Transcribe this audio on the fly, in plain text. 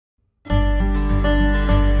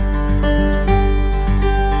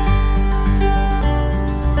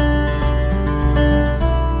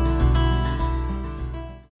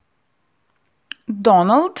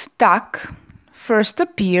Donald Duck first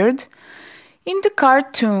appeared in the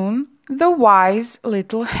cartoon The Wise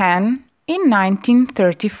Little Hen in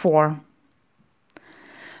 1934.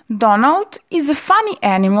 Donald is a funny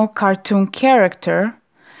animal cartoon character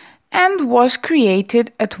and was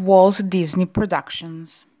created at Walt Disney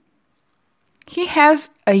Productions. He has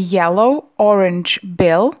a yellow-orange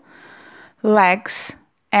bill, legs,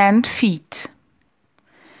 and feet.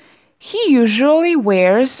 He usually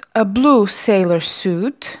wears a blue sailor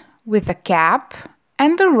suit with a cap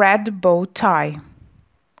and a red bow tie.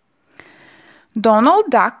 Donald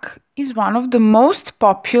Duck is one of the most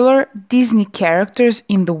popular Disney characters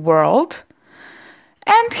in the world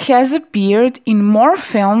and has appeared in more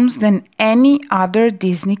films than any other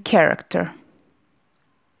Disney character.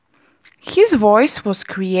 His voice was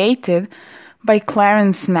created by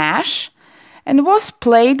Clarence Nash and was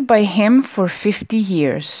played by him for 50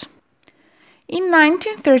 years. In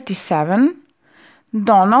 1937,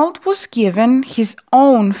 Donald was given his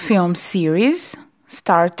own film series,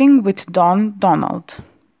 starting with Don Donald.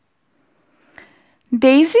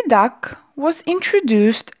 Daisy Duck was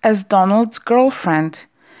introduced as Donald's girlfriend,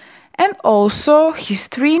 and also his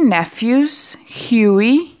three nephews,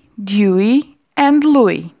 Huey, Dewey, and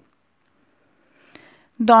Louie.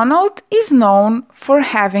 Donald is known for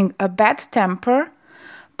having a bad temper,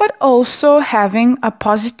 but also having a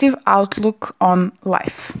positive outlook on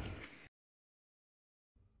life.